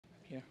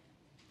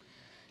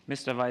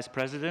Mr. Vice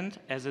President,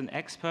 as an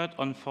expert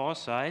on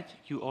foresight,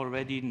 you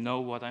already know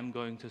what I'm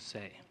going to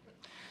say.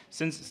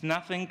 Since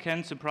nothing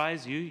can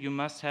surprise you, you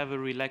must have a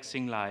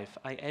relaxing life.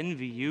 I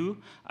envy you.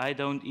 I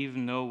don't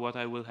even know what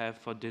I will have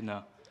for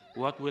dinner.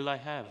 What will I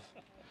have?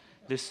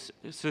 This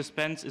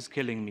suspense is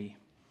killing me.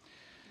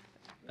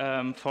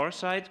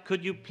 Foresight,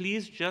 could you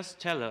please just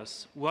tell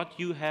us what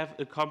you have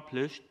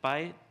accomplished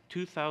by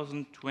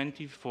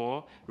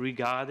 2024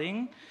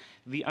 regarding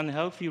the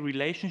unhealthy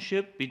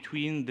relationship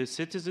between the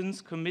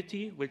Citizens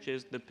Committee, which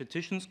is the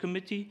Petitions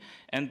Committee,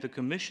 and the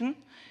Commission?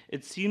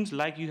 It seems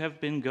like you have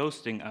been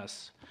ghosting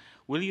us.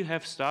 Will you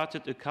have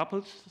started a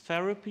couples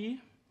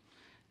therapy?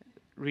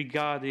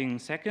 Regarding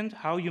second,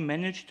 how you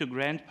managed to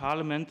grant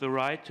Parliament the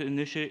right to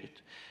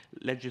initiate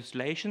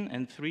legislation,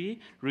 and 3,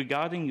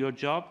 regarding your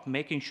job,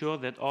 making sure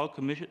that all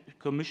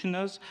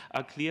commissioners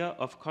are clear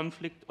of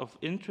conflict of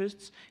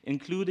interests,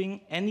 including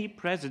any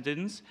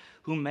presidents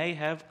who may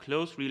have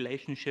close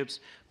relationships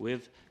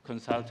with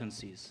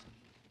consultancies.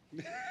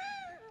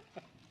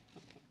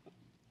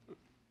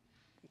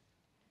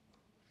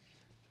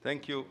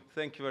 Thank you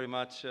very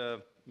much,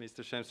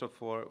 Mr. Semsrott,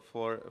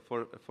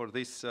 for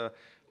this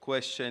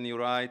question. You're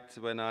right.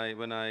 When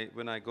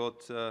I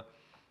got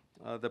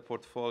the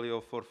portfolio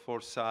for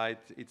Foresight,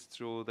 it's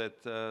true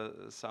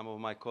that some of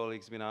my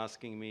colleagues have been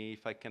asking me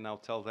if I can now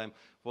tell them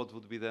what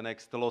would be the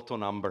next lotto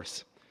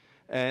numbers.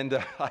 And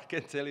I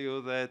can tell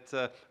you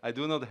that I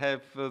do not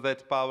have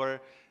that power,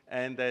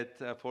 and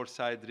that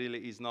Foresight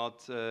really is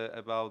not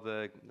about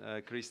the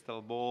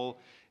crystal ball.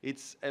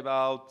 It's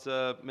about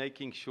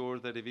making sure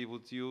that we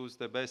would use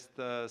the best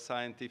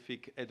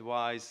scientific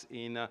advice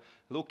in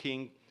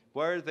looking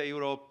where the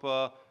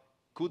Europe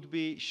could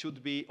be,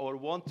 should be, or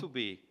want to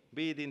be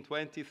it in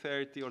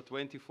 2030 or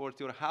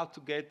 2040, or how to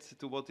get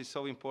to what is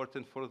so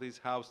important for this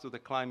House, to the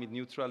climate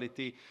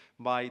neutrality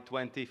by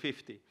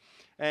 2050.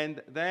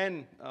 And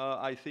then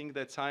I think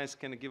that science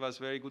can give us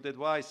very good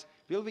advice.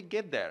 Will we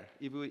get there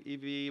if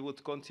we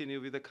would continue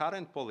with the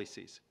current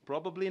policies?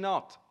 Probably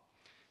not.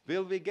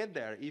 Will we get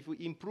there if we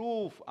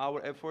improve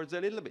our efforts a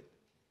little bit?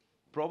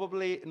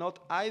 Probably not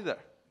either.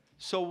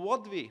 So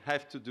what we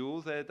have to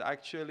do that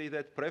actually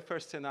that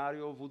preferred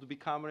scenario would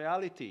become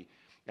reality,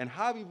 and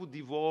how we would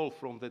evolve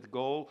from that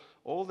goal,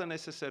 all the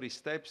necessary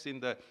steps in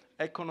the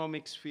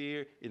economic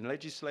sphere, in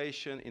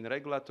legislation, in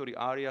regulatory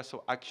area,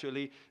 so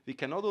actually we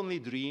can not only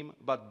dream,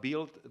 but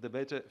build the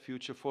better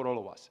future for all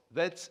of us.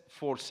 That's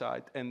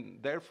foresight, and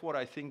therefore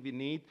I think we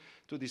need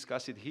to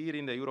discuss it here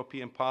in the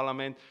European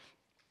Parliament,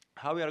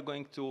 how we are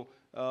going to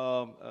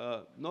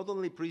not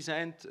only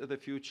present the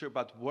future,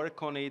 but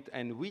work on it,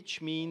 and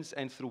which means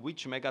and through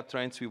which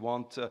megatrends we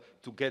want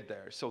to get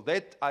there. So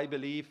that, I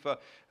believe,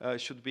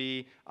 should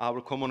be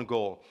our common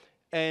goal.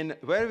 And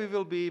where we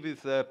will be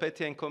with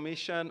PETI and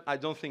Commission, I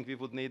don't think we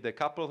would need a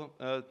couple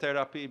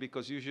therapy,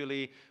 because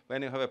usually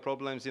when you have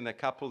problems in a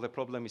couple, the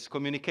problem is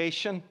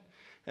communication.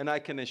 And I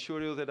can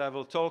assure you that I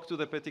will talk to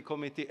the PETI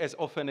committee as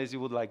often as you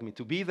would like me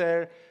to be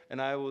there,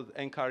 and I would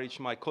encourage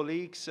my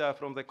colleagues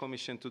from the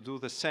Commission to do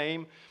the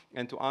same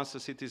and to answer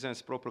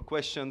citizens' proper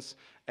questions.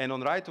 And on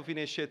right of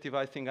initiative,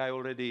 I think I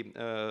already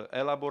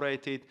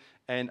elaborated,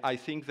 and I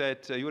think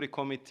that JURI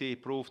committee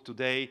proved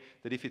today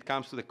that if it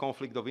comes to the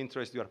conflict of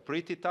interest, you are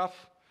pretty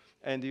tough,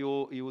 and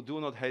you do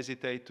not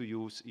hesitate to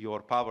use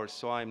your powers.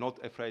 So I'm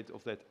not afraid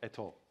of that at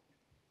all.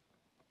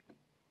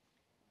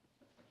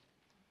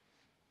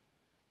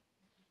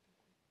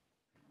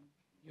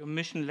 Your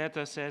mission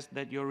letter says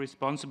that you're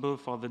responsible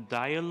for the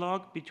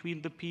dialogue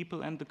between the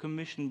people and the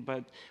Commission,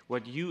 but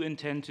what you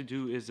intend to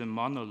do is a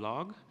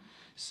monologue.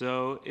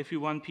 So if you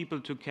want people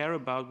to care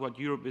about what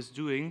Europe is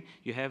doing,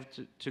 you have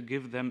to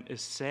give them a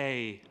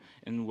say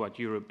in what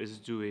Europe is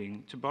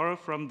doing. To borrow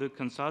from the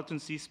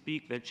consultancy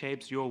speak that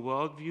shapes your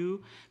worldview,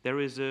 there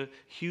is a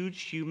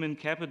huge human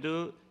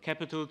capital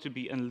to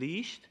be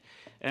unleashed.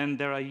 And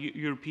there are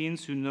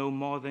Europeans who know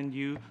more than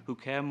you, who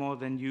care more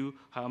than you,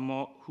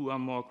 who are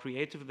more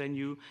creative than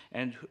you,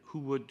 and who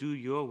would do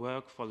your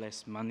work for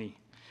less money.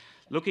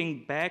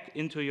 Looking back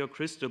into your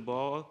crystal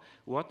ball,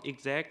 what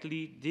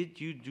exactly did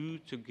you do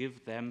to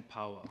give them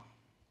power?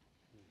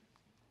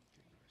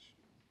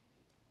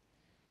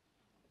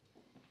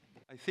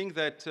 I think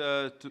that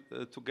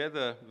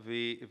together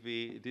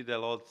we did a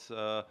lot.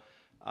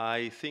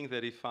 I think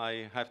that if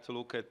I have to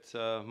look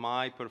at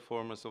my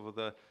performance over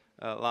the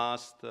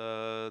last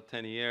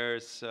 10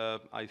 years,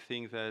 I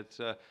think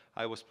that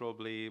I was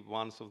probably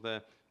one of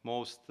the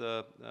most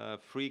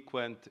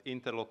frequent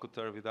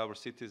interlocutor with our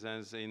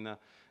citizens in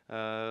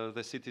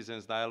the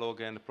citizens'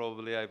 dialogue, and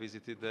probably I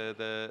visited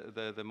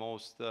the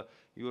most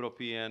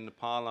European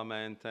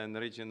Parliament and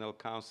regional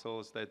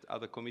councils that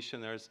other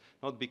commissioners,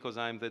 not because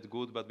I'm that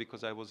good, but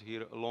because I was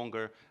here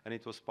longer and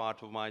it was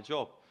part of my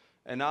job.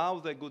 And now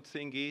the good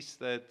thing is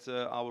that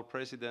our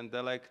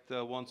President-elect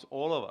wants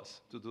all of us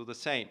to do the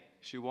same.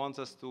 She wants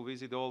us to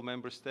visit all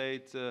member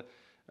states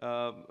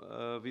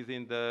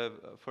within the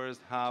first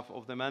half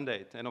of the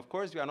mandate. And of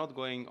course, we are not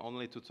going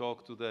only to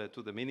talk to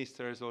the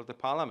ministers or the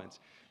parliaments.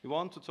 We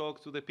want to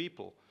talk to the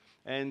people.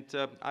 And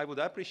I would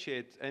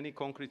appreciate any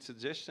concrete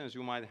suggestions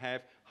you might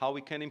have how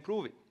we can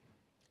improve it.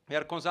 We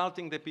are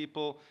consulting the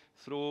people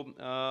through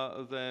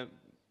the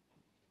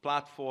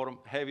platform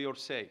Have Your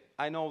Say.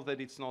 I know that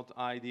it's not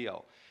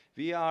ideal.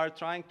 We are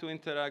trying to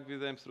interact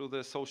with them through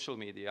the social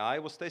media. I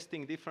was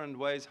testing different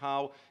ways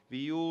how we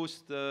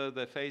used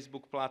the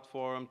Facebook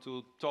platform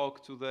to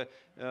talk to the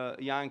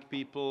young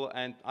people,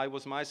 and I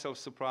was myself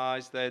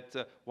surprised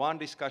that one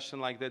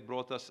discussion like that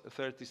brought us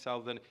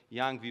 30,000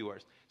 young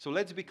viewers. So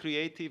let's be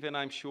creative, and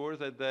I'm sure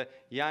that the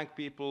young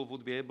people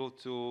would be able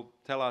to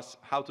tell us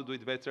how to do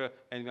it better,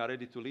 and we are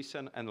ready to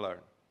listen and learn.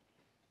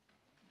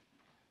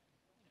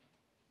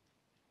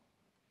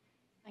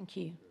 Thank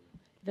you.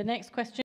 The next question